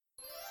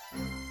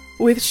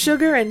With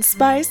sugar and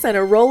spice and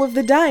a roll of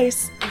the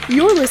dice,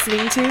 you're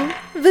listening to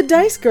The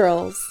Dice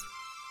Girls.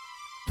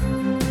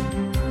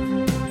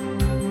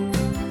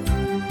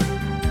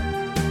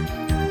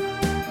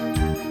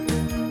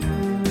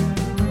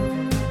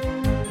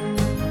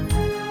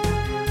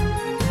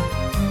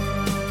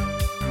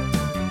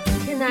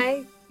 Can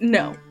I?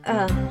 No.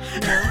 No.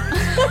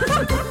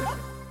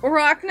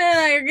 Rhakna and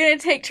I are gonna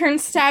take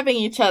turns stabbing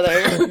each other,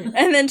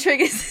 and then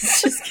Triggus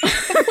is just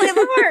gonna play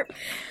the harp.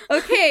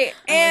 Okay,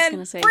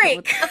 and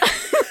break.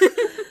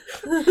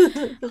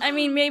 I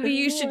mean, maybe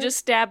you should just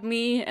stab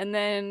me and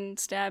then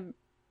stab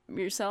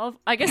yourself.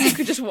 I guess you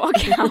could just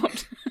walk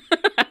out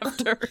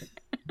after.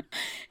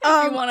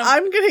 I'm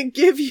gonna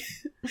give you...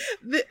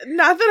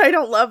 not that I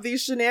don't love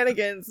these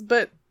shenanigans,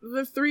 but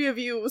the three of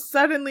you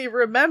suddenly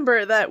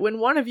remember that when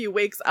one of you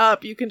wakes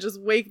up, you can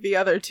just wake the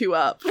other two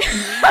up.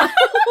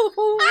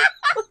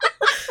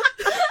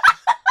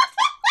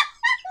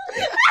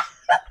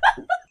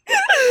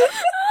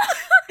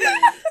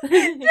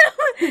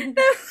 That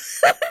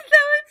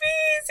would be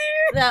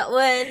easier. That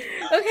would.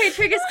 Okay,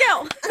 Triggus,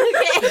 go.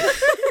 Okay.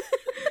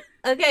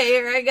 Okay,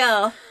 here I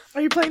go.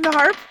 Are you playing the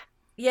harp?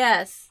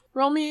 Yes.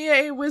 Roll me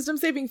a wisdom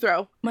saving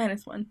throw.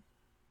 -1.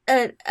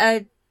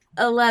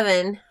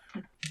 11.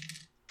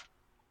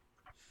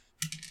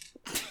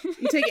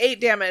 You take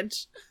 8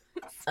 damage.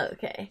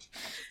 Okay.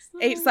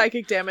 8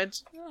 psychic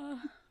damage.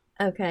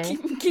 Okay.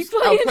 Keep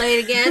I'll playing. play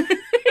it again.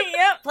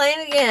 Yep. Play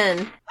it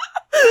again.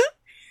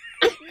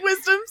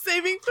 Wisdom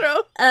saving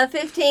throw.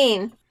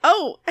 15.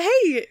 Oh,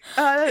 hey,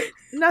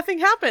 nothing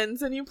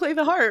happens and you play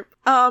the harp.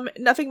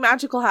 Nothing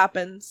magical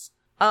happens.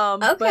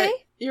 Okay. But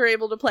you're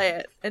able to play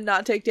it and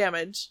not take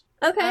damage.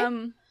 Okay.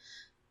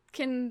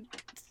 Can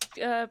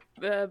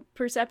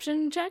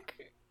perception check?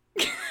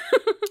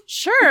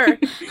 Sure.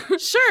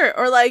 Sure.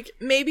 Or like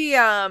maybe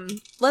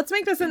let's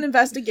make this an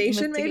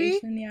investigation maybe.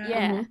 Yeah.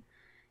 Yeah.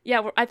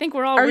 Yeah, I think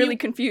we're all Are really you-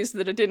 confused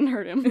that it didn't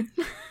hurt him.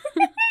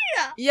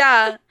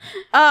 Yeah.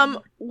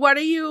 What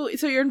are you,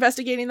 so you're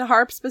investigating the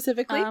harp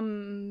specifically?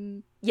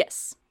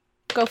 Yes.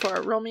 Go for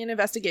it. Roll me an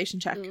investigation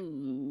check.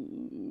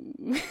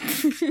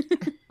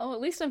 Oh, at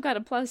least I've got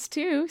a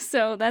 +2,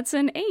 so that's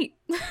an 8.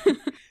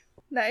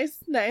 Nice,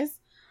 nice.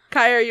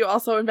 Kai, are you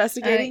also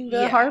investigating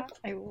the harp?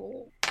 I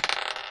roll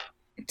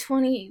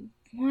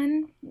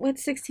 21.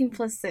 What's 16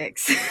 plus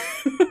 6?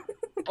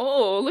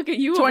 Oh, look at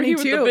you over here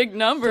with the 22. big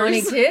numbers.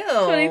 22.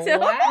 22.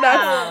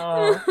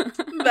 Wow.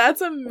 That's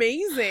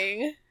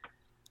amazing.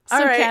 So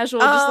All right,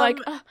 casual, just like,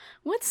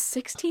 what's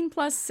 16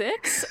 plus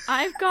 6?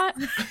 I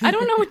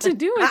don't know what to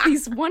do with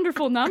these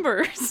wonderful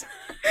numbers.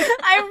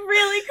 I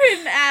really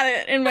couldn't add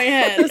it in my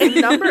head. This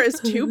number is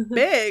too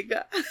big.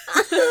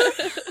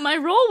 My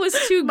roll was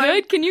too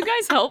good. Can you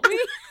guys help me?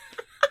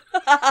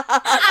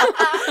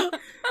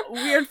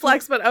 Weird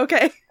flex, but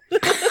okay.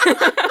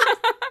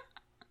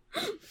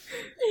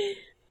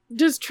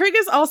 Does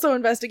Triggus also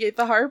investigate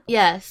the harp?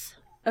 Yes.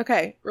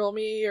 Okay, roll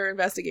me your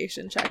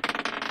investigation check.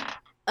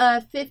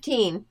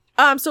 15.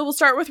 So we'll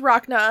start with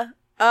Rhakna.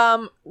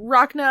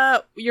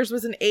 Rhakna, yours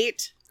was an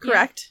 8,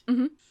 correct? Yeah.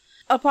 Mm-hmm.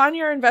 Upon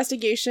your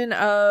investigation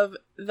of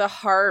the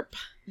harp,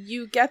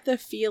 you get the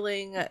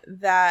feeling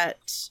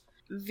that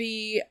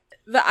the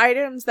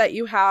items that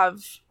you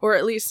have, or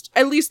at least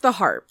the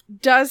harp,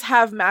 does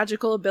have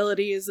magical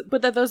abilities,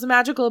 but that those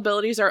magical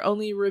abilities are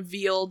only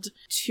revealed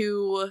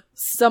to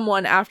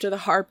someone after the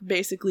harp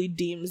basically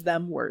deems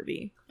them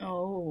worthy.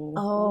 Oh.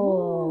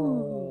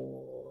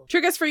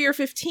 Triggus, for your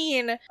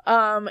 15,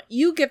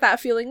 you get that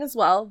feeling as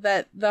well,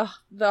 that the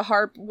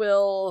harp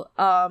will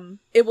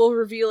it will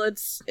reveal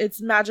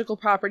its magical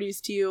properties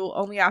to you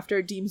only after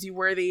it deems you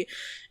worthy.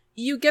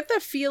 You get the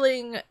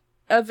feeling,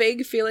 a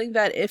vague feeling,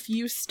 that if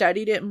you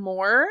studied it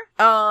more,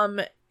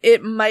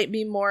 it might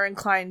be more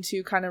inclined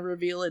to kind of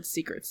reveal its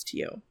secrets to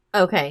you.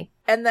 Okay.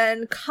 And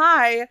then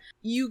Kai,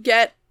 you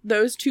get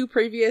those 2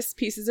 previous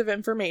pieces of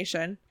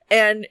information,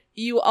 and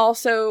you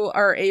also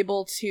are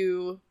able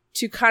to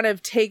kind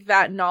of take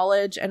that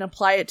knowledge and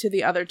apply it to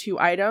the other 2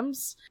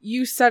 items.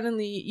 You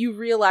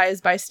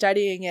realize by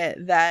studying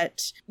it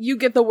that you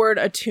get the word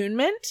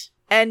attunement,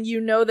 and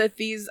you know that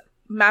these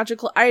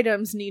magical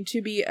items need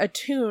to be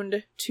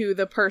attuned to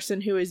the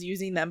person who is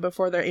using them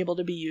before they're able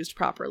to be used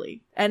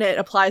properly. And it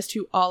applies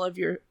to all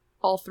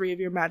 3 of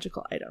your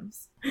magical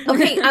items.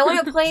 Okay, I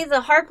want to play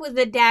the harp with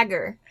the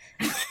dagger.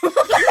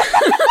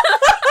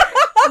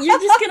 You're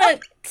just gonna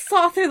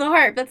saw through the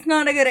harp. That's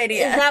not a good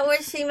idea. Is that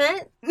what she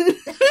meant?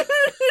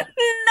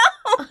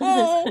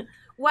 No.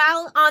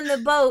 While on the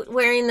boat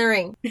wearing the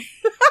ring.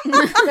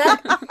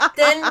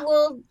 Then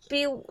we'll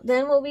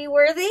be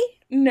worthy?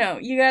 No,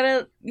 you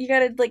gotta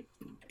like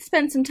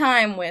spend some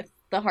time with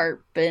the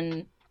harp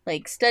and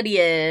like study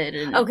it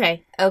and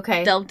Okay.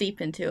 delve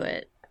deep into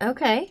it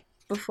Okay.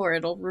 before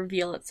it'll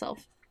reveal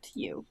itself to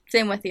you.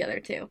 Same with the other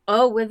 2.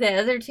 Oh, with the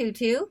other 2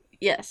 too?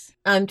 Yes.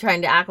 I'm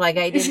trying to act like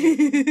I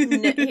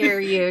didn't hear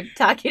you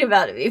talking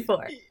about it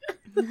before.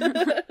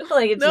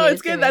 Like it's No, news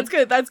it's to good. me. That's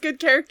good. That's good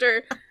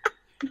character.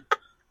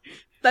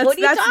 What are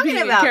you that's talking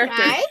being a about, character.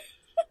 Kai?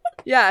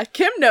 Yeah,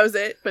 Kim knows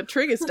it, but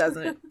Triggus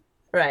doesn't.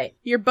 Right.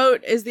 Your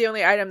boat is the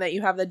only item that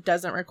you have that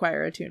doesn't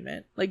require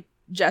attunement. Like,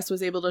 Jess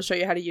was able to show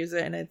you how to use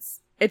it, and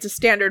it's a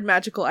standard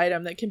magical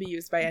item that can be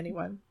used by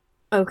anyone.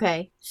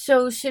 Okay.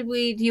 So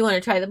do you want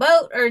to try the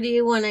boat, or do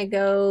you want to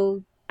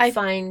go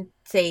find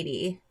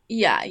Sadie?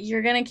 Yeah,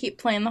 you're gonna keep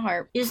playing the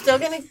harp. You're still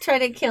gonna try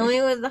to kill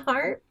me with the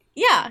harp?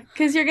 Yeah,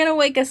 because you're gonna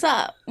wake us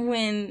up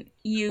when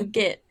you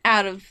get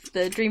out of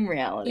the dream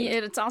reality. Yeah,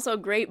 it's also a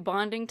great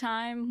bonding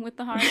time with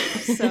the harp,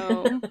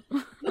 so...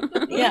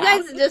 You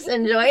guys just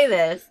enjoy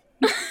this.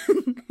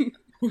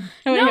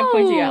 How many hit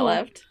points you got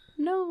left?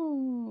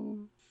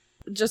 No.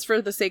 Just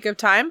for the sake of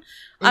time,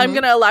 I'm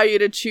going to allow you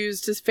to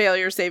choose to fail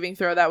your saving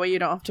throw. That way you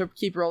don't have to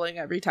keep rolling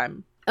every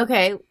time.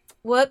 Okay.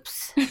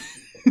 Whoops.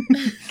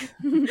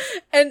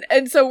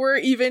 And so we're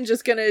even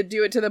just going to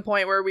do it to the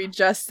point where we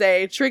just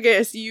say,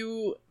 Triggus,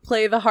 you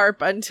play the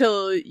harp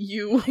until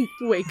you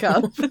wake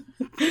up.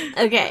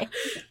 Okay.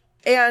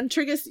 And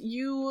Triggus,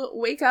 you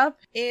wake up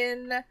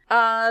in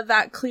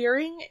that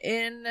clearing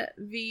in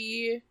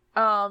the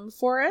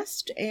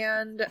forest,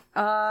 and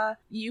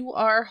you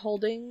are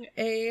holding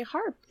a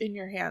harp in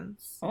your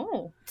hands.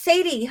 Oh.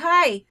 Sadie,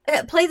 hi.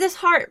 Play this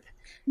harp.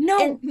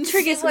 No, And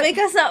Triggus, wake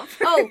us up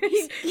first. Oh,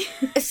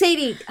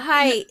 Sadie,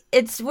 hi.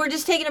 We're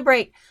just taking a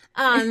break.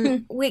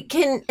 We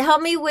can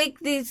help me wake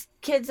these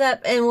kids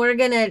up, and we're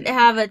gonna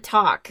have a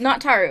talk.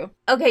 Not Taru.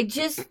 Okay,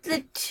 just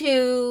the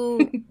two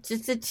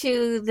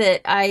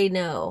that I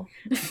know.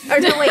 Or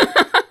no, wait,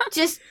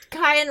 just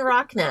Kai and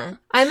Rhakna.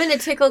 I'm gonna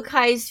tickle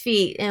Kai's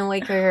feet and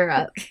wake her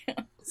up.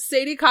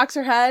 Sadie cocks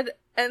her head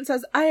and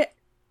says, I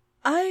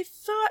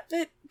thought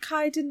that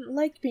Kai didn't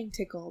like being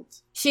tickled.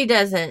 She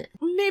doesn't.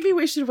 Maybe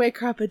we should wake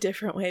her up a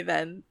different way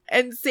then.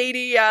 And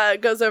Sadie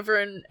goes over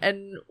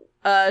and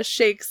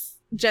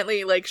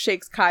gently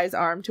shakes Kai's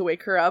arm to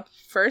wake her up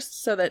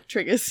first so that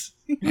Triggus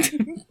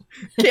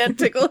can't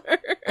tickle her.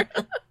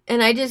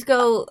 And I just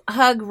go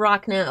hug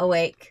Rhakna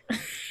awake.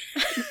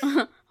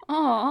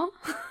 Aw.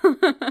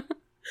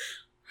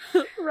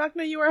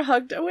 Rhakna, you are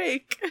hugged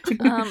awake.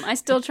 I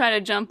still try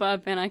to jump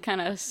up, and I kind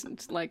of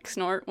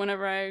snort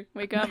whenever I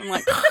wake up. I'm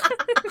like,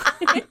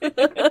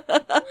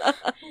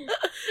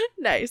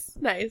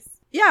 Nice.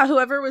 Yeah,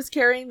 whoever was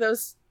carrying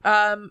those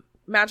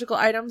magical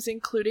items,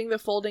 including the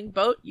folding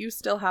boat, you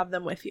still have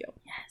them with you.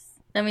 Yes.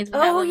 That means we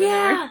have them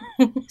yeah.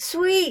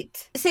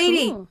 Sweet.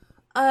 Sadie, cool.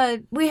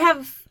 We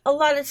have a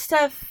lot of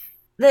stuff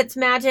that's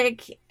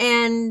magic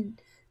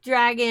and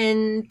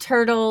dragon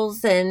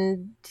turtles,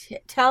 and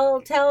tell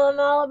them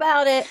all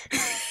about it.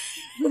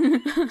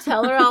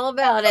 Tell her all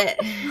about it.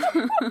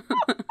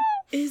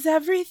 Is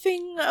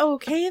everything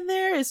okay in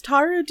there? Is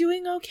Taru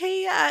doing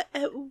okay?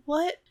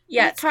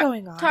 What's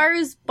going on?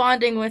 Taru's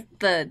bonding with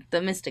the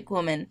mystic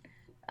woman.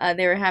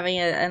 They were having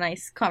a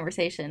nice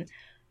conversation.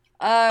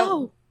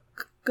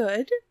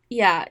 Good.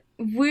 Yeah,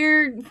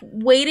 we're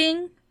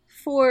waiting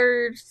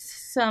for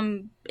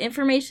some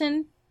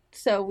information,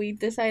 so we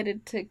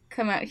decided to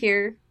come out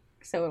here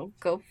so it'll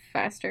go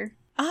faster.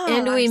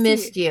 And we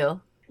missed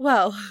you.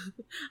 Well,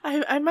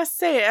 I must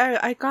say,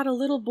 I got a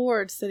little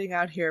bored sitting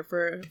out here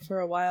for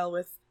a while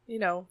with,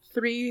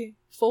 3-4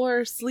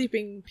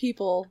 sleeping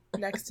people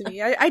next to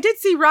me. I did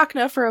see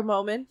Rhakna for a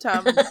moment,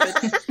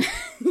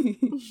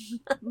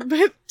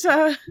 but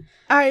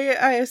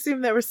I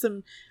assume there was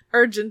some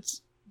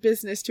urgent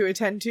business to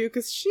attend to,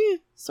 because she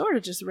sort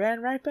of just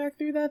ran right back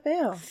through that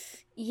veil.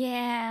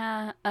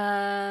 yeah.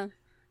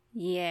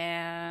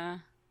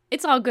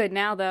 It's all good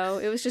now, though.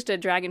 It was just a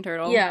dragon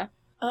turtle. Yeah.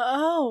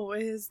 Oh,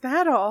 is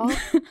that all?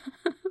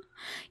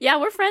 Yeah,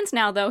 we're friends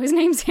now, though. His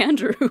name's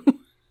Andrew.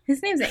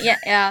 His name's...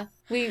 Yeah.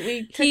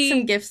 We took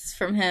some gifts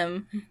from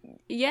him.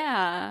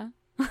 Yeah.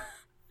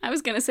 I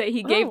was gonna say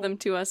he gave them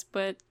to us,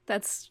 but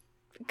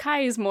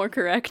Kai is more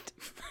correct.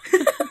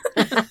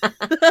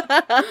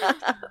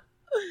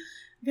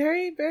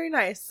 Very, very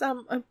nice.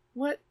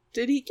 What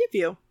did he give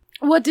you?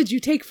 What did you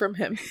take from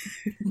him?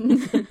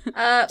 We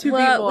got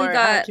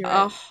accurate.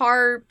 a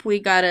harp, we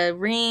got a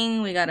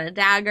ring, we got a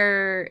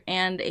dagger,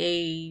 and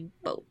a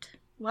boat.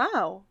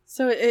 Wow.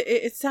 So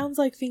it sounds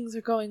like things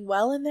are going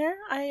well in there,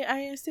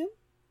 I assume?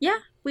 Yeah,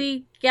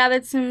 we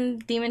gathered some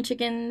demon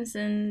chickens,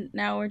 and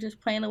now we're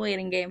just playing the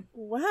waiting game.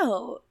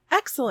 Well,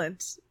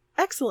 excellent.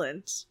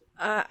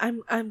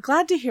 I'm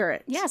glad to hear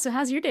it. Yeah, so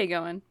how's your day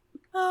going?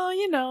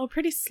 Oh,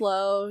 pretty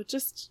slow.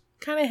 Just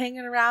kind of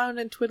hanging around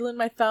and twiddling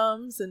my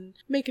thumbs and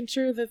making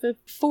sure that the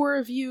 4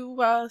 of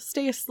you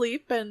stay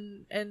asleep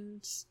and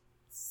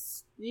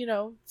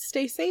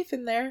stay safe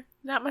in there.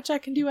 Not much I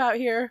can do out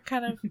here.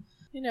 Kind of,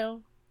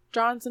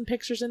 drawing some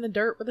pictures in the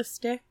dirt with a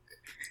stick.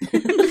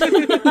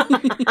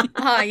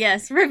 Ah,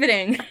 yes,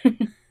 riveting.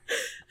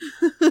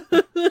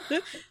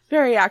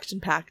 Very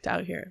action-packed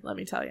out here, let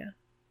me tell you.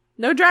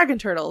 No dragon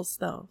turtles,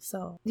 though,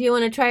 so... Do you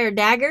want to try her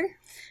dagger?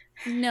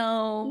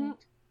 No.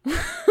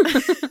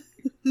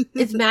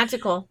 It's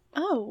magical.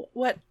 Oh,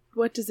 what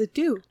does it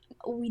do?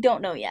 We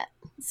don't know yet,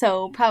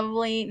 so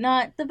probably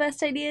not the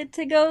best idea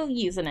to go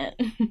using it.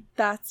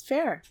 That's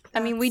fair. I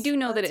mean, we do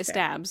know that it fair.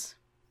 stabs.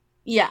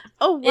 Yeah.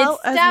 Oh, well,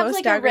 it as stabs most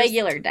like daggers, a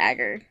regular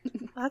dagger.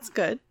 That's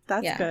good.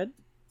 That's Yeah. good.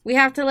 We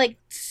have to, like,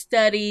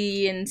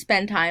 study and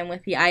spend time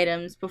with the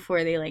items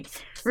before they, like,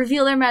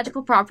 reveal their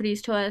magical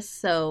properties to us,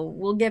 so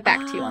we'll get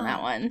back to you on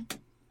that one.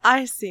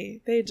 I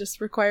see. They just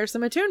require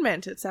some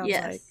attunement, it sounds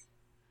like.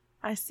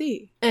 I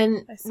see.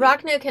 And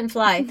Rhakna can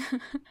fly.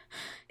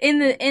 In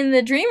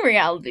the dream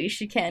reality,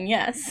 she can,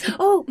 yes.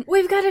 Oh,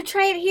 we've got to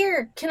try it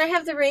here. Can I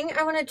have the ring?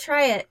 I want to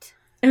try it.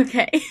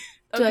 Okay.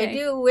 Do I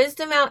do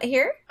wisdom out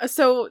here?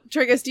 So,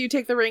 Triggus, do you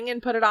take the ring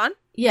and put it on?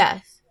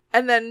 Yes.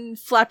 And then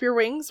flap your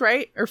wings,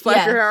 right? Or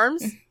flap your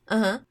arms?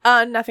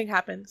 Uh-huh. Nothing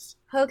happens.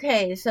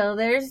 Okay, so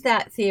there's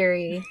that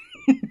theory.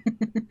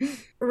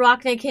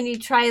 Rhakna, can you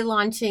try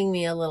launching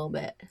me a little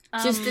bit?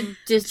 Just a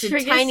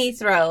Triggus, tiny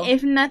throw.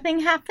 If nothing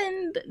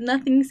happened,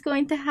 nothing's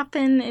going to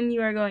happen, and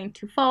you are going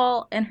to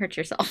fall and hurt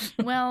yourself.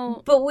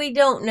 Well, but we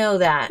don't know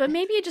that. But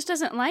maybe it just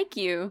doesn't like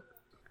you.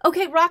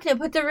 Okay, Rhakna,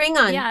 put the ring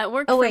on. Yeah, it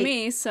worked for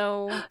me,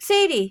 so...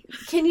 Sadie,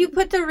 can you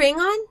put the ring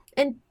on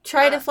and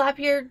try to flap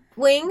your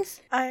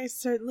wings? I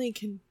certainly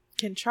can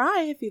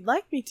try if you'd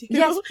like me to.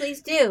 Yes,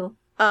 please do.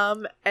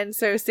 And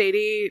so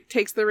Sadie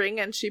takes the ring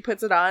and she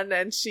puts it on,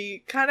 and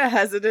she kind of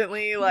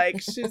hesitantly,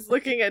 like, she's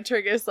looking at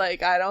Triggus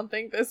like, I don't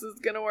think this is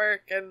gonna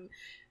work, and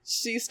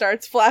she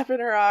starts flapping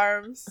her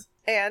arms,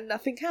 and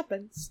nothing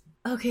happens.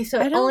 Okay,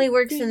 so it only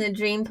works in the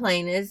dream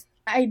plane,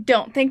 I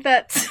don't think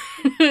that's...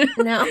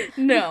 No?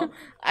 No.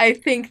 I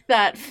think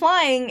that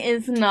flying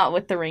is not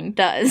what the ring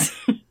does.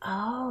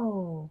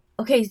 Oh.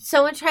 Okay,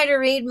 someone try to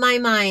read my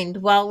mind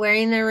while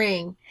wearing the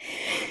ring.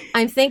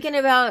 I'm thinking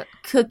about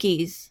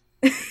cookies.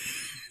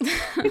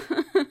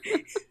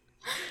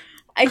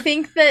 I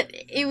think that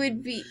it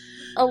would be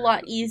a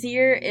lot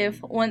easier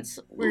if once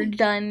we're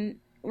done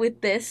with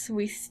this,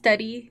 we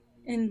study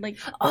and like...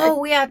 Oh,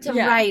 we have to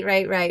write.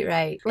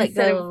 Like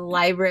Instead the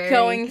library.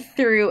 Going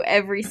through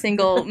every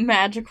single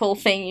magical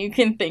thing you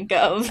can think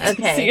of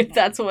to see if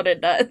that's what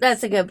it does.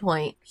 That's a good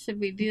point. Should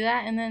we do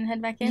that and then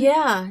head back in?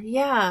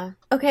 Yeah.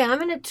 Okay, I'm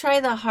going to try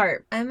the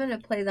harp. I'm going to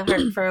play the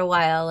harp for a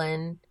while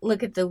and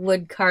look at the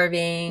wood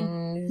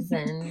carvings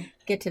and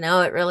get to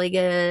know it really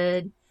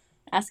good.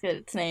 Ask it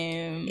its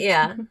name.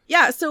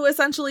 Yeah, so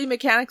essentially,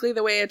 mechanically,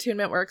 the way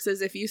attunement works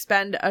is if you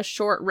spend a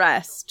short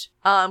rest,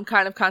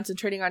 kind of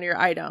concentrating on your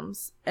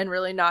items and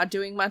really not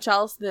doing much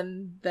else,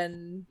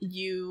 then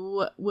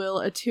you will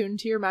attune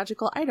to your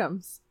magical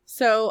items.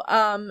 So,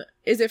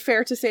 is it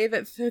fair to say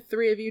that the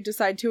three of you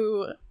decide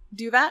to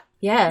do that?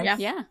 Yes.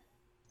 Yeah.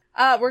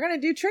 We're gonna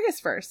do Triggus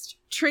first.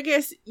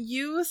 Triggus,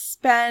 you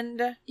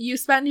spend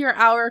your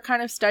hour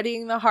kind of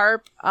studying the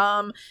harp.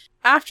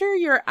 After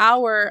your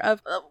hour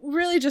of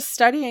really just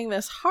studying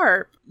this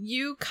harp,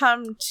 you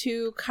come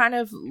to kind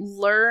of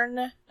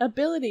learn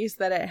abilities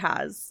that it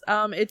has.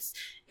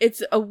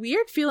 It's a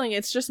weird feeling.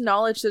 It's just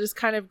knowledge that is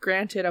kind of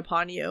granted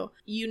upon you.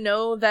 You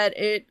know that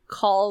it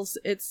calls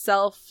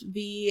itself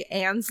the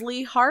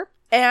Ansley harp,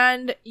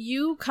 and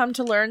you come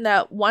to learn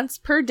that once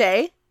per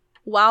day,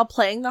 while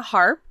playing the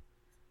harp,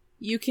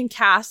 you can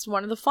cast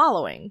one of the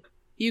following.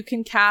 You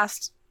can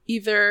cast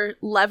either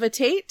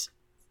Levitate,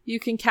 you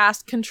can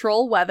cast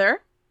Control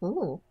Weather,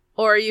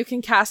 or you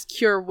can cast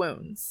Cure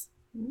Wounds.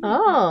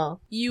 Oh.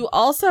 You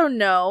also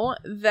know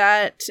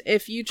that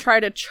if you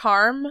try to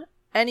charm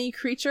any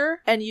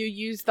creature and you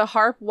use the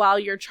harp while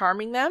you're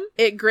charming them,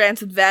 it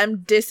grants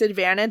them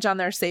disadvantage on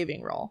their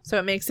saving roll. So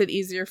it makes it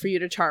easier for you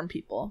to charm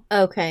people.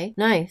 Okay,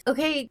 nice.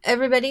 Okay,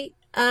 everybody,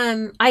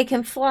 I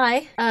can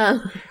fly.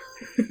 No.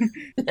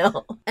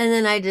 And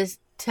then I just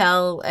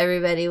tell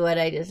everybody what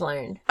I just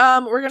learned.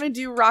 We're gonna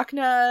do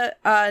Rhakna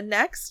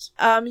next.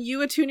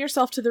 You attune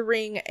yourself to the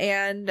ring,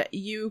 and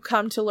you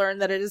come to learn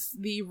that it is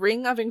the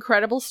Ring of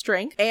Incredible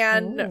Strength.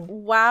 And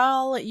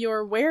while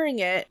you're wearing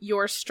it,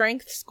 your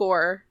strength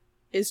score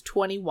is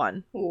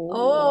 21.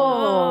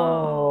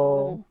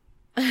 Oh.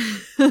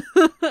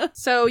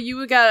 So you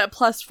would get a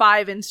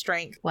 +5 in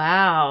strength.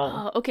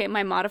 Wow. Okay,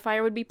 my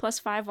modifier would be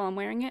 +5 while I'm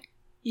wearing it?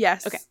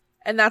 Yes. Okay.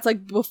 And that's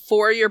like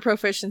before your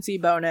proficiency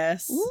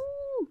bonus.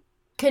 Ooh.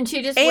 Can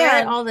she just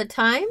wear it all the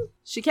time?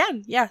 She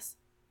can, yes.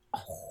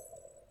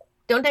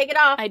 Don't take it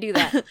off. I do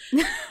that.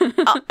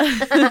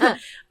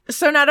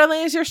 So not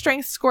only is your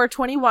strength score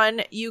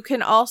 21, you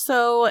can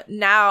also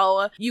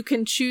you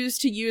can choose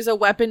to use a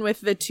weapon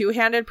with the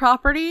two-handed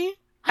property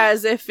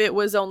as if it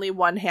was only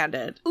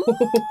one-handed. Whoa.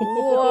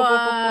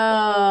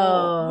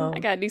 I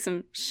gotta do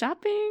some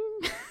shopping.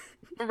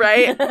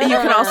 Right?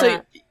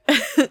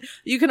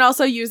 You can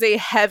also use a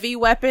heavy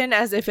weapon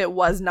as if it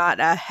was not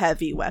a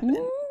heavy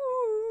weapon.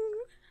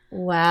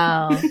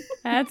 Wow.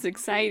 That's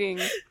exciting.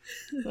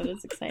 That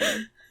is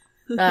exciting.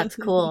 That's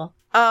cool.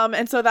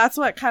 And so that's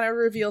what kind of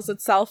reveals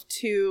itself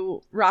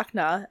to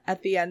Rhakna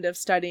at the end of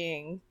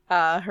studying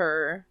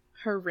her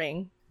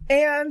ring.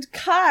 And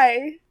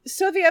Kai,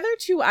 so the other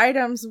two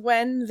items,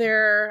 when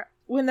their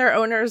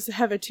owners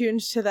have attuned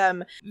to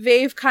them,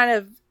 they've kind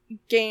of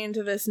gained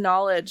this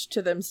knowledge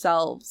to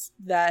themselves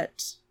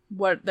that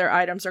what their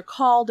items are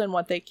called and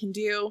what they can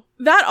do.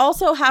 That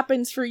also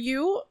happens for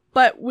you,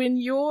 but when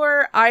you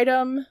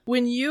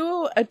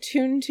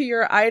attune to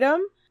your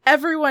item,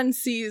 everyone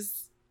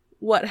sees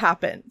what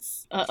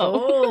happens.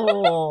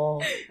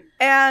 Oh.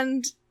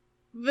 And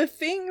the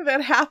thing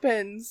that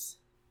happens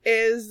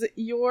is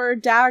your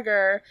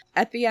dagger,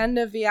 at the end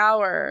of the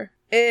hour,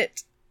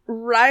 it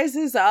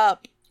rises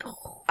up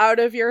out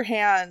of your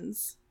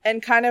hands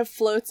and kind of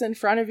floats in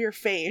front of your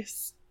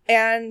face.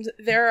 And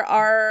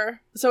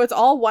so it's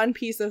all one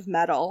piece of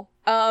metal.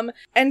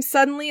 And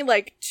suddenly,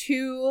 like,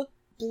 2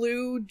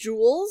 blue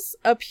jewels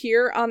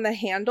appear on the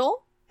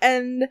handle,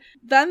 and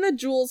then the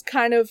jewels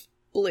kind of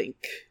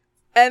blink.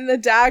 And the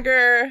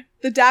dagger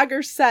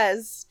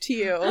says to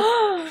you,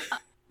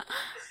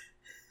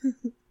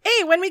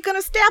 "Hey, when we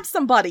gonna stab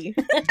somebody?"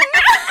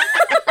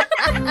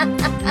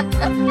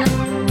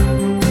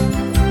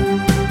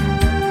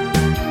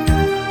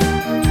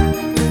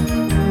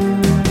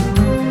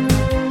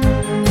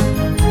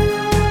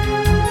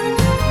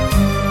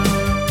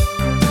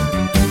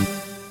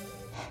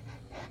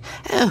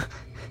 Oh,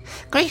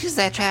 greetings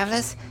there,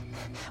 travellers.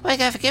 We're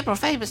going for Gibral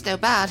Famous no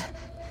bad.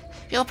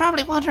 You're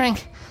probably wondering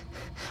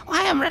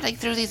why I'm running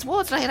through these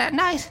woods late at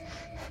night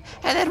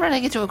and then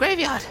running into a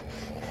graveyard.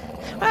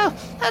 Well,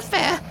 that's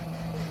fair.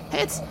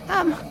 It's,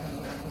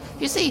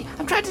 you see,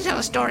 I'm trying to tell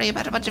a story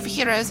about a bunch of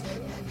heroes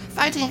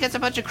fighting against a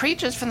bunch of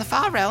creatures from the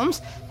far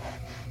realms,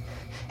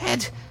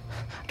 and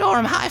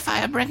Durham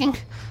Hi-Fi are bringing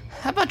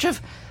a bunch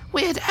of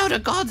weird outer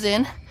gods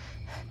in,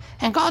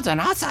 and gods on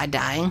our side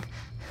dying,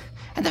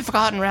 and the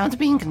Forgotten Realms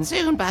being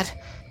consumed, but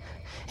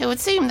it would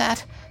seem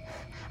that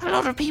a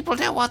lot of people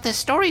don't want this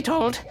story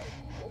told,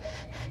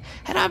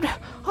 and I'm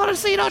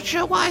honestly not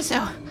sure why,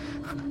 so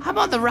I'm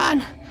on the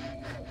run.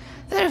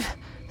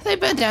 They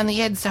burned down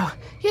the inn, so,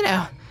 you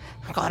know,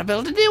 I've got to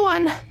build a new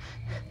one.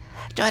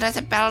 Join us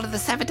at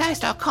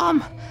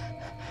battleofthesevendice.com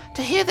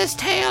to hear this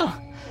tale.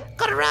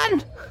 Gotta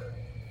run!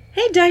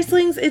 Hey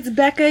Dicelings, it's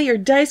Becca, your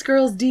Dice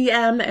Girls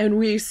DM, and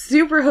we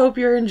super hope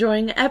you're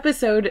enjoying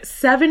episode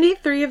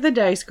 73 of the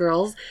Dice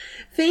Girls.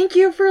 Thank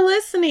you for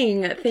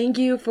listening. Thank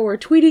you for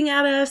tweeting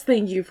at us.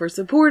 Thank you for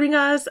supporting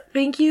us.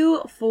 Thank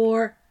you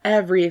for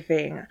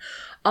everything.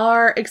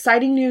 Our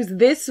exciting news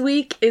this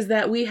week is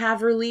that we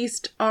have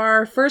released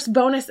our first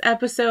bonus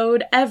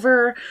episode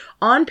ever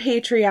on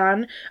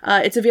Patreon.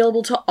 It's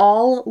available to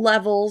all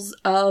levels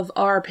of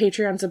our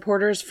Patreon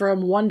supporters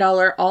from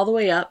 $1 all the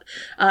way up.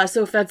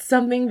 So if that's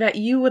something that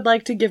you would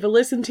like to give a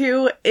listen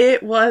to,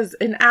 it was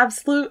an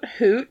absolute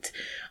hoot.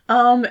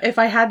 If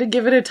I had to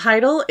give it a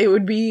title, it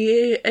would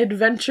be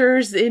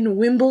Adventures in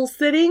Wimble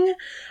Sitting.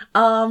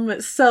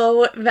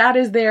 So that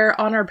is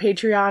there on our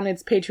Patreon.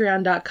 It's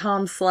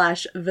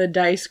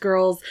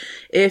patreon.com/thedicegirls.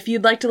 If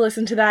you'd like to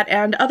listen to that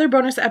and other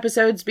bonus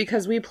episodes,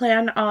 because we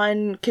plan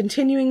on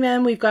continuing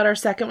them. We've got our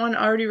second one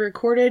already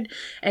recorded,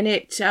 and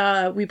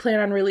we plan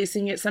on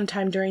releasing it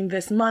sometime during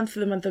this month,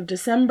 the month of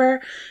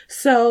December.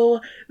 So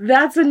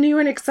that's a new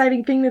and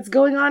exciting thing that's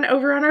going on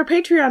over on our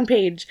Patreon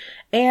page.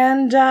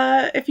 And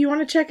if you want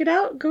to check it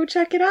out, go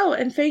check it out.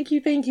 And thank you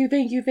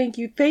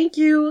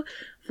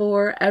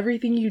for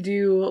everything you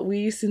do.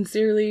 We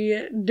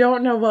sincerely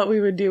don't know what we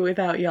would do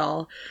without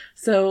y'all.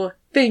 So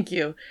thank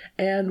you.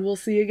 And we'll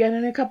see you again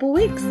in a couple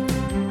weeks.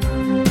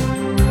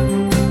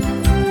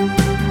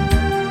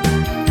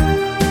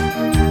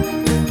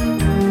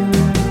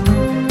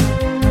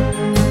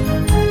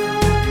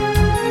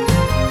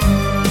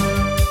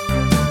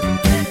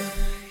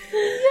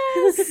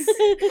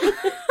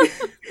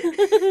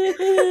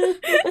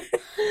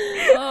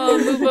 Oh,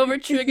 move over,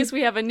 Triggus.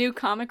 We have a new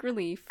comic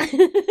relief.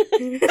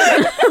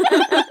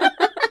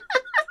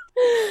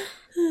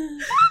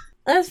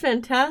 That's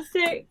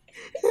fantastic.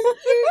 Your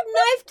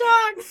knife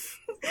talks.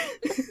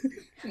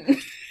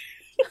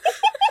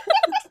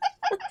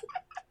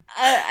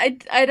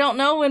 I don't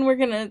know when we're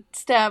gonna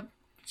stab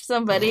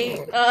somebody.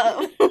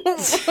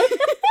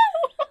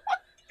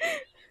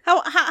 How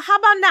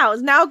about now?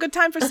 Is now a good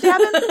time for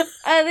stabbing?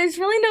 There's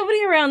really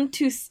nobody around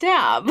to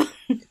stab.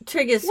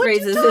 Triggus What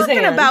raises you his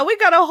talking hand. about? We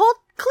got a whole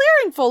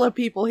clearing full of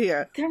people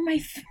here. They're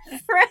my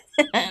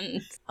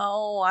friends.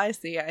 Oh, I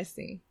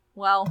see.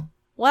 Well,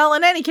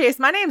 in any case,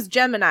 my name's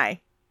Gemini.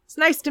 It's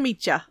nice to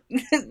meet you.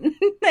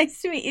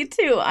 Nice to meet you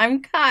too.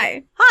 I'm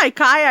Kai. Hi,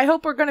 Kai. I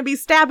hope we're going to be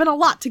stabbing a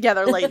lot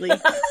together lately.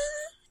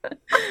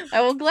 I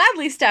will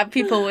gladly stab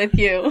people with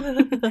you.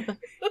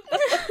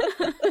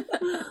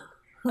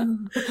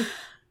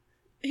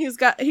 He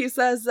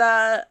says,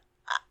 I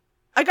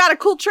got a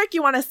cool trick.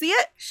 You want to see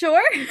it?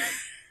 Sure.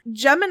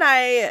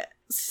 Gemini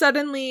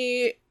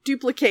suddenly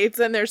duplicates,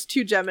 and there's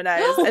 2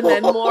 Geminis, and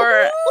then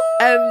more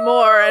and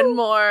more and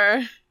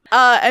more.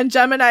 And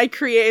Gemini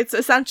creates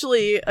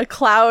essentially a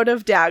cloud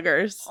of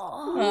daggers. Oh.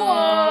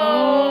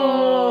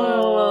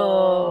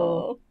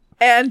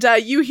 And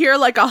you hear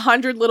like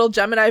 100 little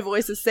Gemini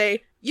voices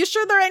say, "You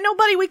sure there ain't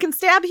nobody we can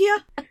stab here?"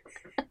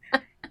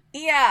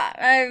 Yeah,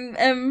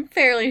 I'm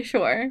fairly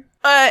sure.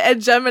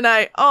 And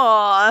Gemini,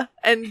 aw,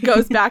 and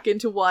goes back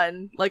into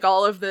one. Like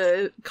all of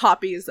the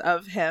copies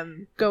of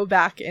him go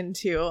back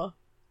into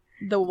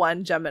the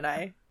one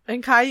Gemini.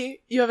 And Kai,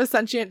 you have a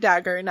sentient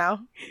dagger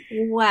now.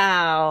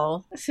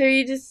 Wow. So are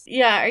you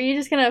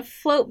just gonna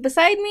float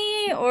beside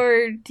me,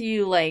 or do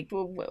you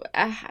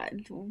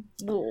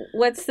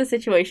what's the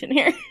situation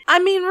here? I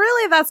mean,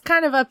 really, that's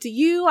kind of up to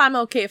you. I'm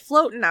okay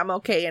floating. I'm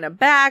okay in a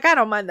bag. I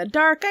don't mind the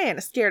dark. I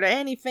ain't scared of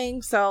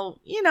anything. So,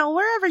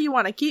 wherever you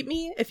want to keep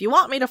me. If you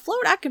want me to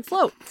float, I can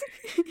float.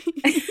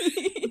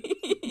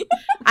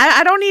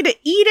 I don't need to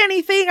eat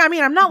anything. I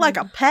mean, I'm not like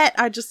a pet.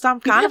 I'm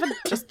kind of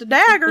just a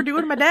dagger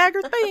doing my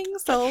dagger thing.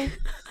 So,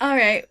 all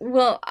right.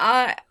 Well,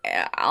 I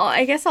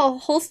guess I'll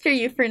holster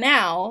you for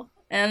now,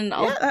 and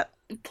I'll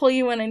pull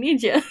you when I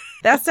need you.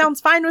 That sounds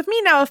fine with me.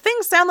 Now, if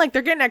things sound like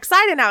they're getting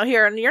exciting out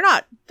here and you're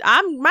not,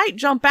 I might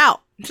jump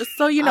out. Just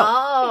so you know.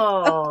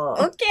 Oh,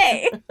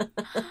 okay.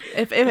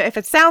 If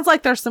it sounds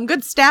like there's some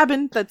good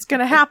stabbing that's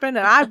gonna happen,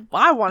 and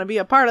I want to be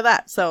a part of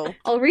that, so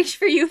I'll reach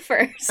for you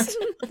first.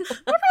 I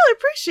really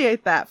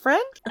appreciate that,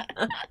 friend.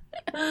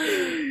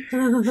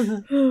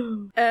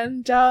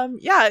 And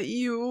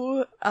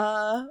you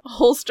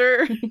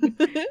holster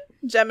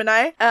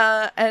Gemini,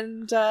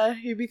 and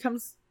he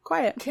becomes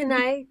quiet. Can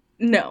I?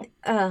 No.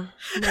 No.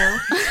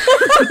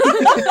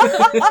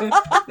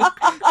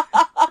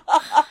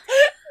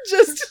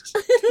 Just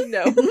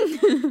no.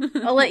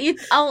 I'll let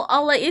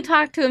you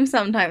talk to him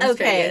sometimes.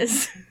 Okay.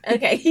 Triggus.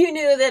 Okay. You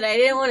knew that I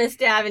didn't want to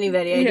stab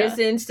anybody. I just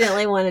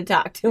instantly want to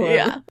talk to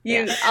him. Yeah.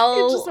 You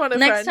just want a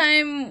Next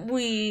friend. time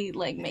we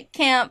make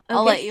camp,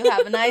 I'll let you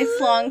have a nice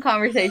long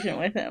conversation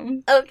with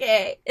him.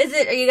 Okay.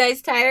 Are you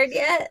guys tired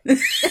yet? I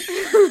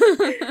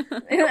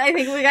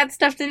think we got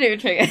stuff to do,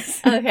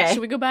 Triggus. Okay.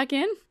 Should we go back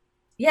in?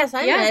 Yes,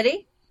 I'm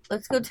ready.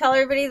 Let's go tell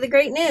everybody the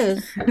great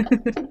news.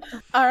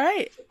 All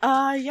right.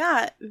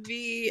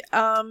 The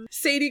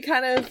Sadie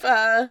kind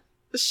of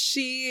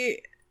she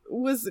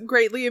was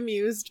greatly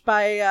amused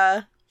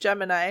by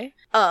Gemini.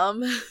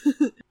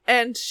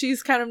 And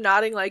she's kind of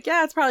nodding like,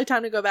 yeah, it's probably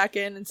time to go back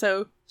in. And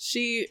so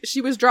she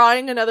was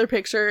drawing another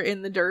picture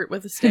in the dirt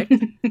with a stick.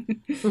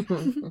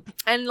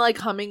 And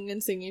humming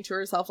and singing to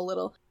herself a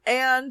little.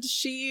 And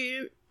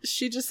she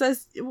just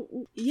says,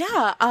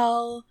 yeah,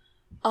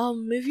 I'll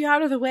move you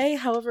out of the way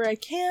however I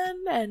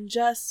can, and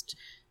just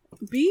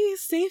be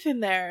safe in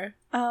there.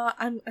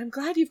 I'm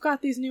glad you've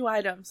got these new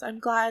items. I'm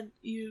glad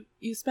you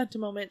spent a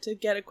moment to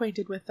get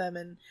acquainted with them,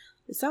 and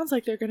it sounds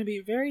like they're going to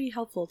be very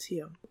helpful to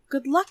you.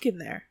 Good luck in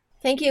there.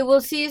 Thank you. We'll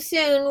see you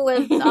soon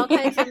with all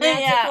kinds of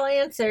magical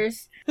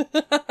answers.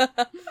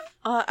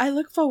 I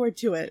look forward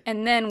to it.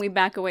 And then we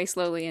back away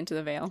slowly into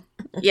the veil.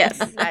 Yes.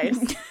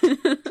 Nice.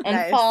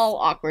 And fall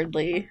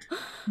awkwardly.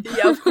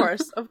 Yeah, of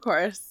course.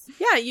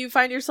 Yeah, you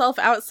find yourself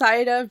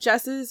outside of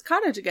Jess's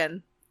cottage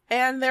again.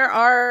 And there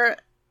are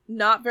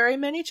not very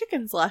many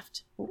chickens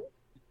left. Ooh.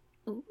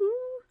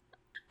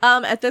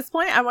 At this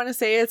point, I want to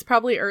say it's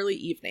probably early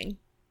evening.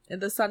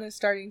 And the sun is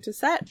starting to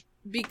set.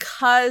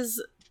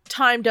 Because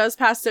time does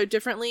pass so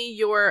differently,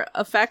 your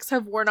effects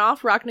have worn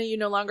off. Rhakna, you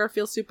no longer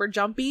feel super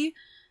jumpy.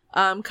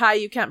 Kai,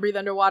 you can't breathe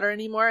underwater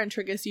anymore. And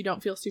Triggus, you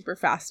don't feel super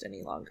fast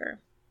any longer.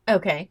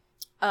 Okay.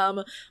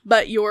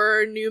 But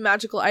your new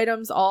magical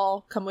items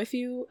all come with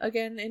you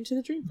again into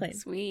the dream plane.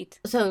 Sweet.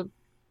 So,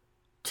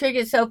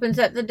 Triggus opens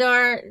up the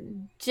door.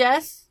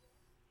 Jess,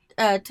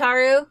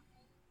 Taru,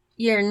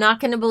 you're not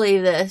going to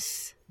believe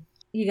this.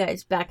 You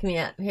guys back me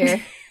up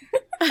here.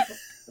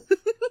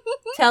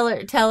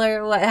 Tell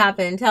her what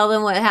happened. Tell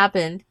them what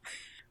happened.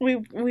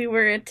 We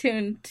were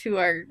attuned to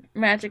our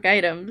magic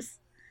items.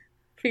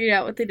 Figured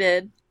out what they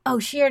did. Oh,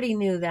 she already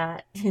knew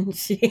that, didn't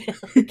she?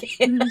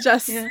 Okay.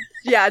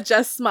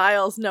 Jess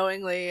smiles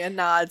knowingly and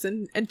nods,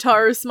 and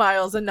Taru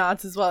smiles and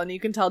nods as well, and you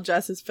can tell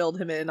Jess has filled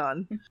him in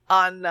on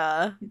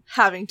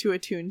having to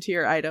attune to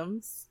your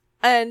items.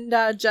 And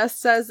Jess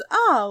says,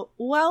 "Oh,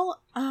 well,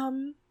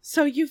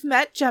 so you've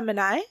met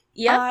Gemini.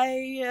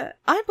 Yeah.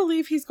 I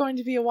believe he's going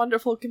to be a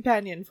wonderful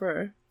companion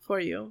for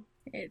you.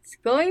 It's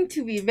going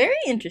to be very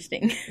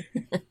interesting."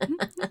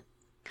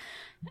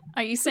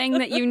 Are you saying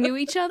that you knew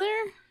each other?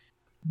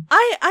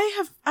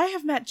 I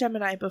have met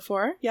Gemini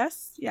before.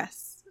 Yes.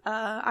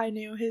 I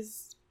knew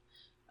his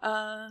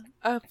a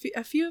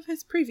few of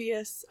his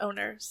previous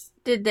owners.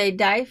 Did they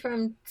die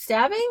from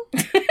stabbing?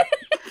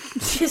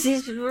 Because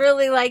he's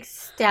really like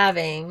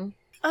stabbing.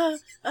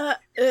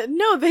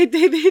 No, they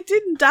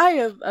didn't die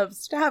of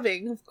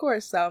stabbing, of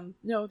course.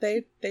 No,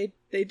 they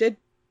did,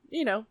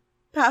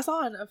 pass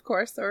on, of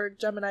course, or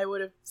Gemini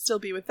would have still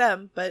be with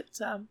them, but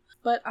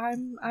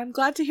I'm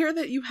glad to hear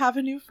that you have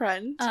a new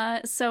friend.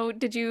 So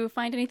did you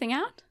find anything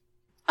out?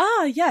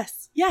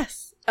 Yes.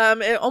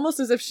 Almost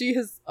as if she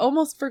has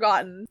almost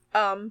forgotten.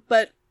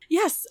 But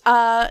yes,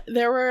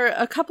 there were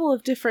a couple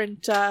of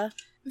different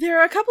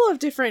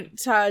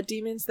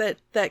demons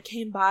that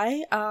came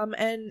by,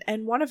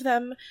 and one of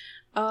them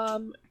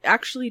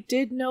actually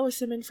did know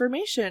some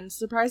information,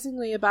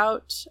 surprisingly,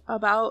 about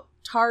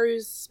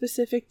Taru's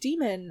specific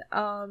demon.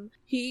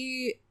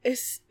 He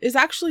is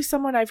actually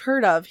someone I've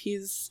heard of.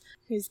 He's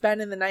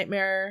been in the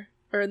nightmare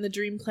or in the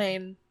dream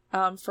plane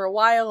for a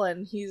while,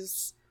 and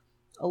he's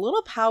a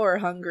little power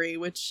hungry,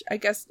 which I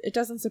guess it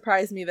doesn't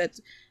surprise me that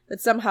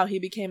somehow he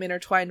became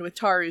intertwined with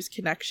Taru's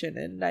connection.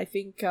 And I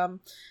think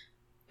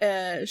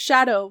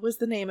Shadow was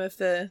the name of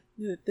the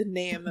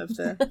name of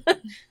the.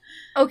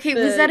 Okay,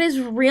 was that his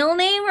real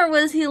name or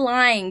was he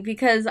lying?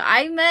 Because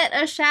I met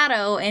a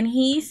Shadow and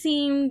he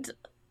seemed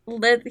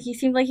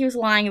like he was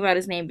lying about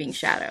his name being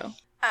Shadow.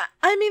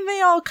 I mean,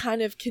 they all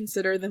kind of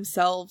consider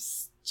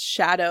themselves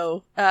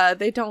Shadow.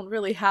 They don't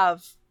really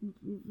have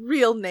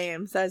real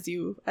names, as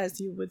you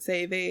would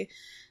say.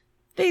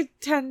 They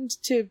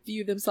tend to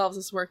view themselves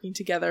as working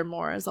together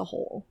more as a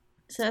whole.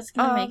 So that's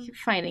gonna make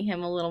finding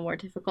him a little more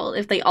difficult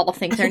if they all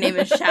think their name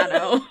is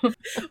Shadow.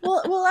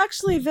 well,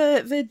 actually,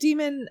 the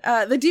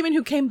demon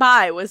who came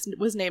by was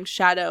named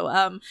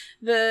Shadow.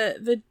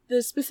 The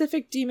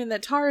specific demon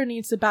that Tara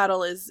needs to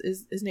battle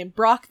is named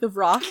Brock the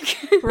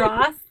Vrock.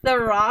 Broth the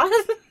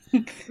Roth?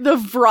 The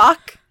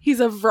Vrock. He's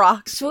a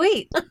Vrock.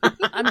 Sweet.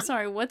 I'm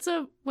sorry. What's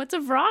a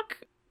Vrock?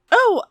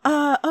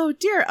 Oh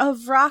dear. A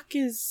Vrock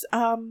is,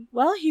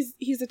 well,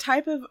 he's a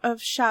type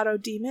of shadow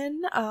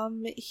demon.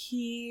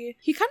 He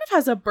kind of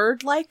has a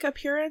bird-like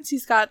appearance.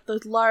 He's got the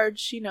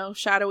large,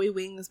 shadowy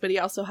wings, but he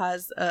also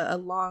has a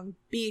long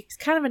beak. He's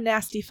kind of a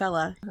nasty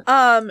fella.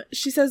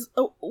 She says,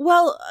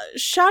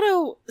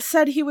 Shadow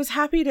said he was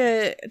happy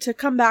to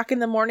come back in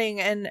the morning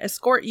and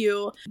escort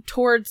you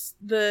towards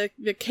the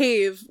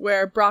cave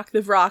where Brock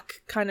the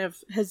Vrock kind of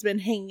has been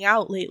hanging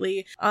out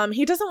lately.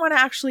 He doesn't want to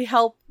actually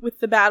help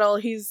with the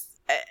battle.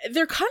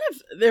 They're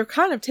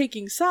kind of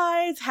taking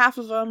sides. Half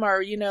of them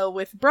are,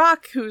 with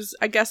Brock, who's,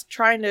 I guess,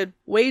 trying to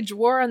wage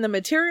war on the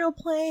material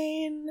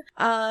plane.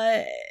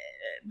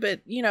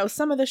 But,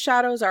 some of the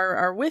shadows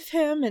are with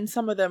him and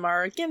some of them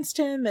are against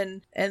him.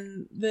 And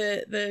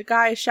the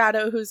guy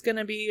Shadow who's going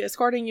to be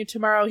escorting you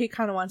tomorrow, he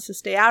kind of wants to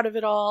stay out of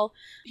it all.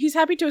 He's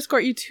happy to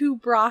escort you to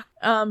Brock,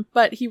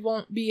 but he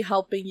won't be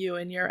helping you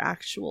in your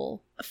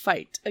actual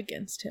fight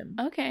against him.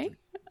 Okay.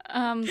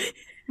 And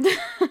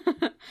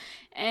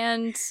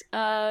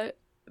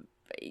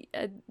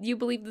you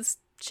believe this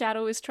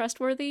Shadow is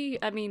trustworthy?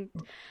 I mean,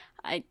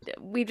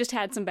 we've just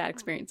had some bad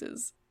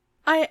experiences.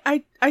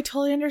 I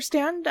totally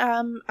understand.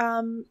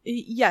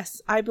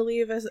 Yes, I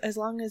believe as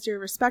long as you're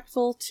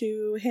respectful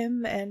to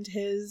him and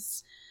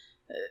his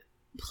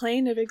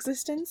plane of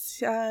existence,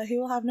 he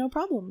will have no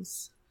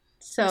problems.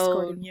 So,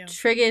 escorting you.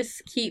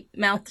 Triggus, keep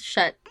mouth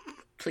shut,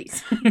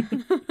 please.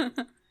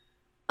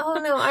 Oh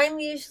no, I'm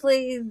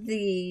usually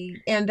the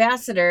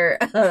ambassador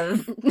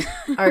of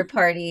our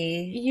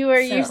party. You are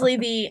usually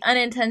the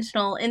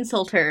unintentional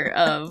insulter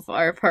of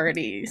our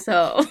party,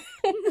 so...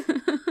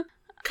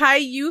 Kai,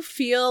 you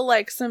feel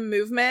like some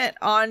movement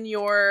on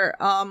your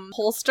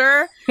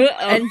holster, Uh-oh.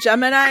 and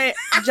Gemini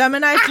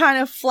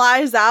kind of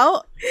flies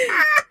out,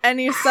 and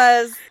he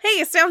says, "Hey,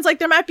 it sounds like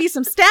there might be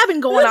some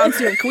stabbing going on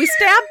soon. Can we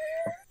stab?"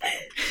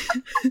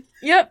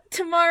 Yep,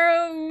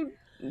 tomorrow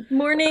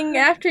morning,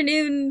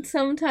 afternoon,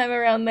 sometime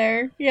around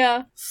there.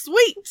 Yeah.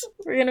 Sweet.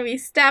 We're gonna be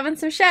stabbing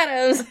some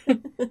shadows.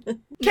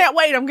 Can't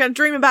wait. I'm gonna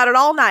dream about it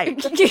all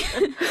night.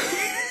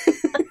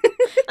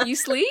 You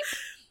sleep?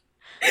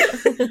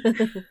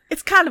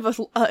 It's kind of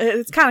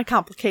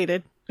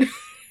complicated.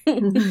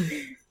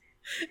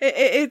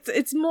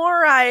 It's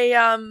more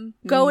I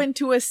go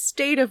into a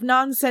state of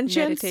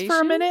non-sentience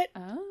for a minute.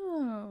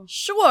 Oh.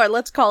 Sure,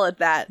 let's call it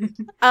that.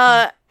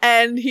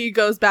 And he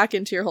goes back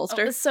into your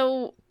holster. Oh,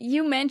 so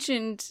you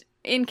mentioned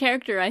in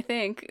character, I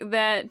think,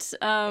 that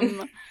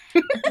that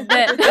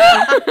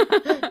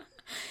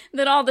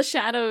all the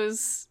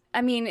shadows,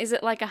 I mean, is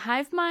it like a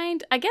hive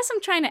mind? I guess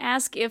I'm trying to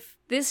ask if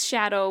this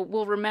shadow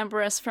will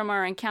remember us from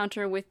our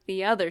encounter with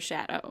the other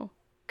shadow,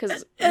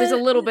 because there's a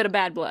little bit of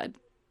bad blood.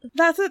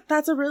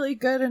 That's a really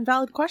good and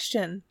valid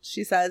question,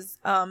 she says.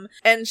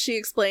 And she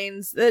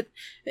explains that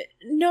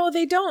no,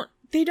 they don't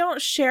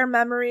share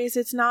memories.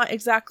 It's not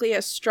exactly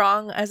as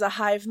strong as a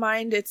hive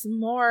mind. It's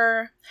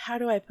more, how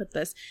do I put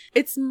this?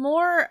 It's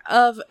more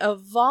of a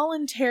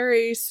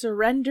voluntary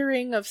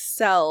surrendering of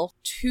self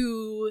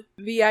to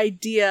the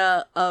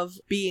idea of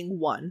being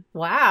one.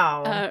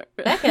 Wow.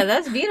 Becca,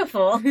 that's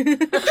beautiful.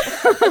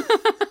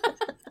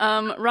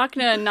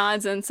 Rhakna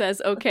nods and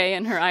says okay,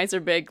 and her eyes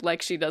are big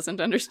like she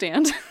doesn't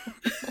understand. So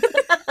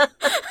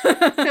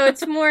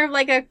it's more of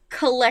like a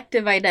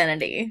collective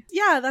identity.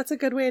 Yeah, that's a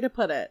good way to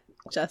put it.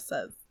 Jess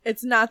says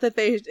it's not that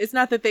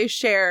they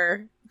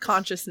share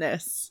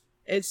consciousness.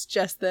 It's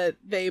just that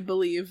they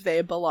believe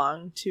they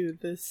belong to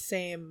the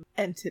same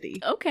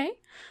entity. Okay.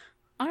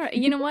 All right.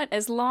 You know what?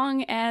 As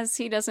long as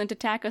he doesn't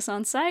attack us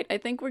on sight, I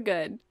think we're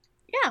good.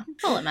 Yeah,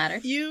 that's all that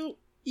matters. You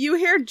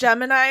hear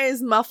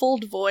Gemini's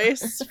muffled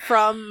voice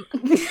from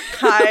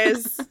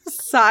Kai's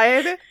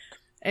side,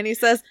 and he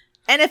says,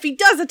 "And if he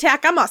does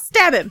attack, I'm gonna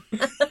stab him."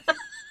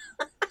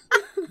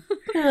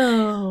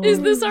 Oh.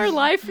 Is this our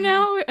life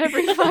now?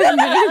 Every 5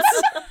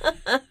 minutes?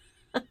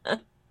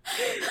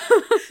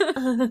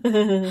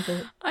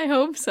 I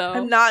hope so.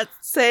 I'm not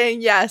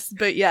saying yes,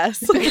 but yes.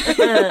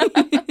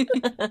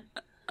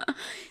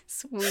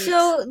 Sweet.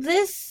 So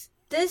this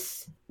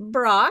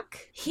Brock,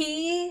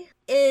 he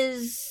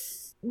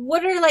is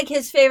what are like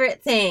his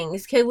favorite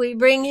things? Could we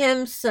bring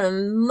him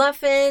some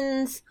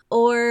muffins?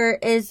 Or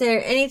is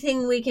there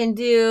anything we can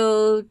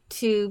do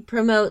to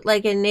promote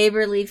like a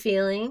neighborly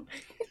feeling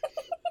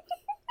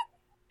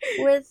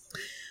with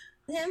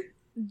him?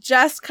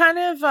 Jess kind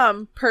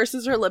of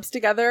purses her lips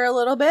together a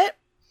little bit,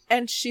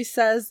 and she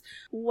says,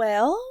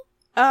 well,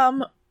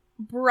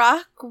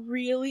 Brock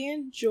really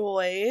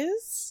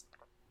enjoys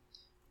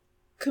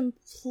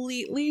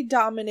completely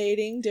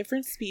dominating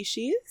different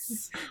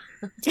species,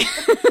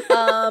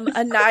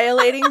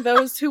 annihilating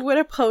those who would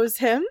oppose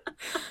him,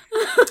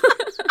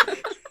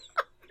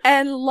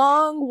 and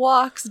long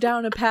walks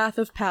down a path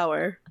of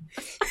power.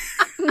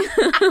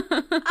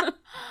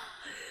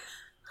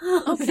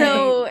 Okay.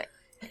 So,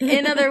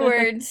 in other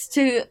words,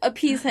 to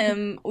appease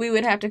him, we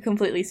would have to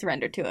completely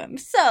surrender to him.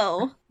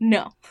 So,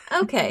 no.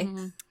 Okay.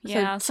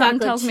 Yeah, So something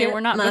chocolate tells me chip we're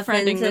not muffins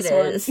befriending it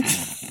this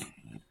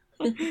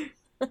one. is.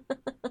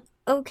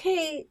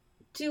 Okay,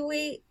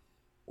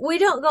 we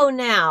don't go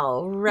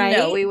now, right?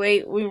 No, we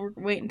wait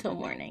until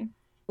morning.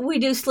 We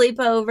do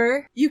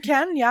sleepover. You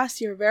can, yes,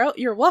 you're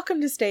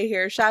welcome to stay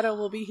here. Shadow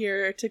will be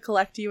here to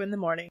collect you in the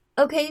morning.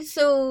 Okay,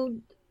 so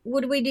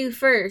what do we do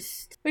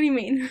first? What do you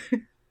mean?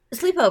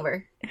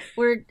 Sleepover.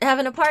 We're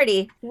having a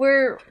party.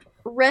 We're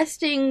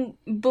resting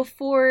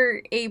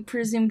before a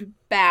presumed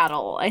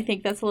battle. I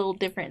think that's a little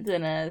different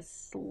than a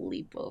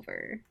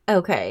sleepover.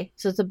 Okay,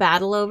 so it's a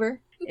battle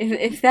over?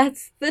 If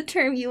that's the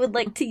term you would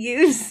like to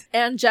use.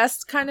 And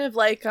Jess kind of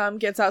like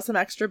gets out some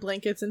extra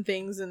blankets and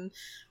things and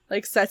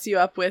like sets you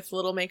up with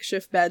little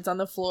makeshift beds on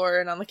the floor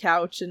and on the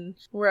couch and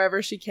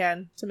wherever she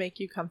can to make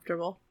you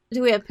comfortable.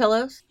 Do we have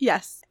pillows?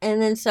 Yes.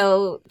 And then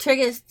so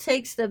Triggus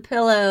takes the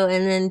pillow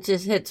and then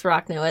just hits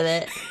Rhakna with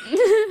it.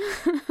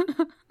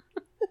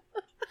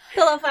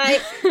 Pillow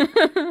fight.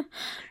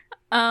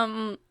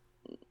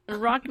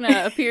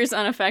 Rhakna appears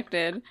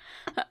unaffected.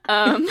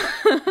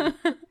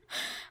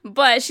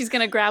 But she's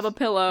gonna grab a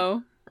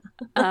pillow.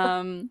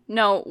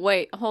 No,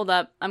 wait, hold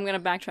up. I'm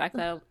gonna backtrack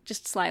that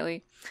just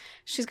slightly.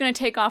 She's gonna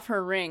take off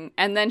her ring,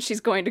 and then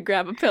she's going to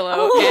grab a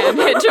pillow and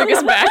hit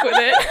Triggus back with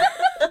it.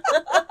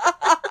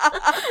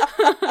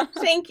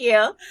 Thank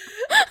you.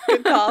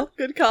 Good call.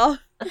 Good call.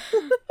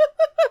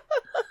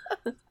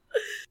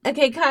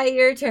 Okay, Kai,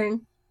 your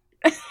turn.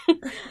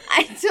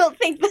 I don't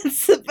think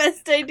that's the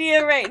best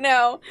idea right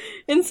now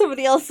in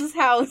somebody else's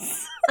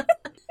house.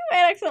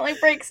 Might accidentally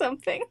break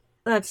something.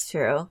 That's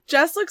true.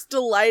 Jess looks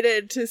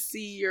delighted to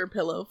see your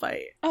pillow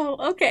fight.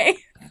 Oh, okay.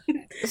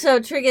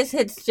 So Triggus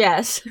hits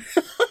Jess.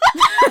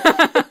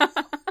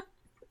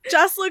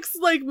 Jess looks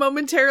like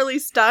momentarily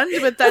stunned,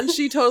 but then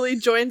she totally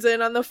joins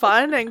in on the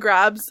fun and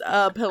grabs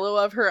a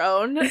pillow of her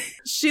own.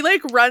 She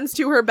like runs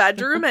to her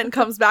bedroom and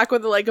comes back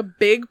with like a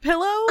big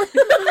pillow.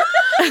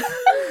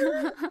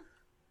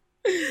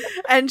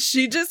 And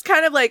she just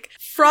kind of like,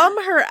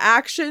 from her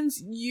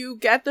actions, you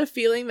get the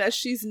feeling that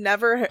she's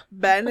never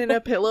been in a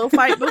pillow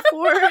fight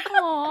before.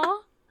 Aww.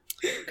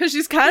 Because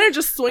she's kind of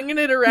just swinging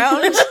it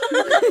around.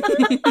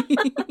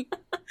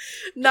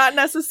 Not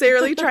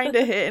necessarily trying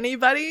to hit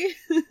anybody.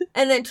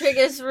 And then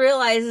Triggus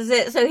realizes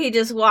it, so he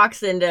just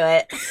walks into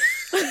it.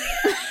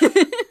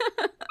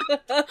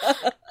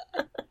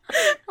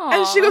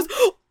 And she goes,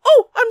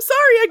 "Oh, I'm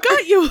sorry, I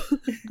got you."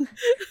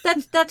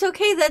 That's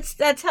okay.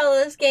 That's how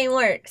this game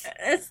works.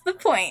 That's the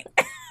point.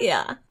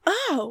 Yeah.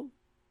 Oh.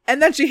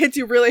 And then she hits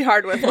you really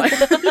hard with one.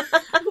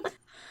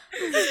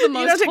 This is the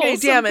most don't take any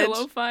wholesome damage.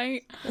 pillow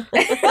fight.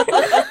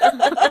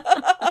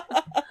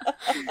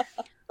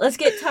 Let's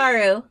get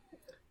Taru.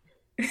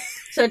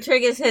 So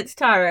Triggus hits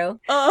Taru.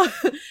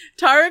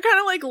 Tara kind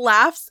of like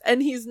laughs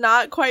and he's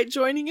not quite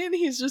joining in.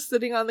 He's just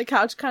sitting on the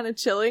couch kind of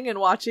chilling and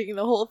watching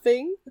the whole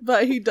thing.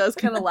 But he does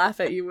kind of laugh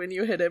at you when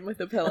you hit him with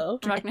a pillow.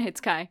 Rhakna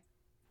hits Kai.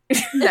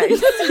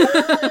 Nice.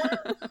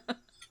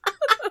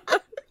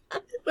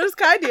 What does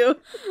Kai do?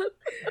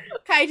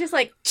 Kai just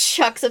like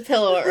chucks a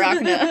pillow at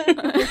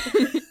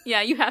Rhakna.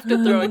 Yeah, you have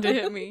to throw it to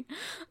hit me.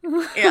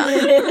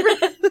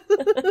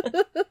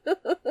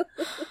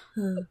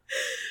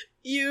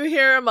 You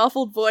hear a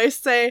muffled voice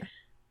say,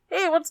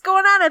 "Hey, what's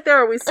going on out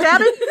there? Are we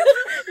stabbing?"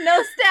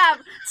 No stab.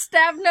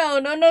 Stab,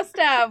 no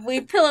stab.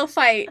 We pillow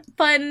fight.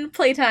 Fun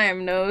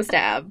playtime, no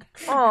stab.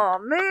 Oh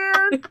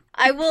man.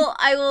 I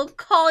will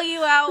call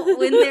you out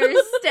when there's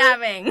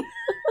stabbing.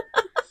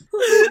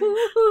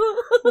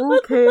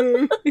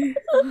 Okay.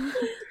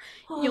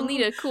 You'll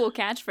need a cool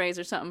catchphrase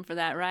or something for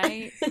that,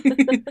 right?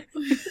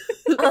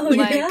 Oh,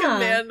 Like yeah. a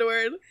command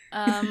word.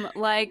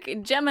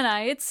 Like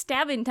Gemini, it's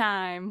stabbing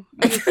time.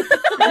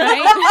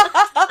 Right?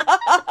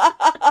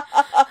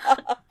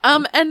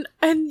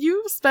 And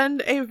you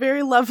spend a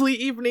very lovely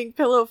evening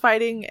pillow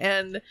fighting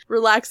and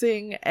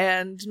relaxing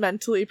and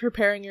mentally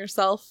preparing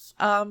yourself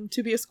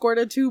to be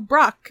escorted to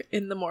Brock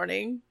in the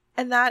morning.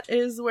 And that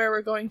is where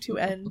we're going to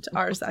end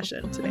our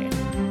session today.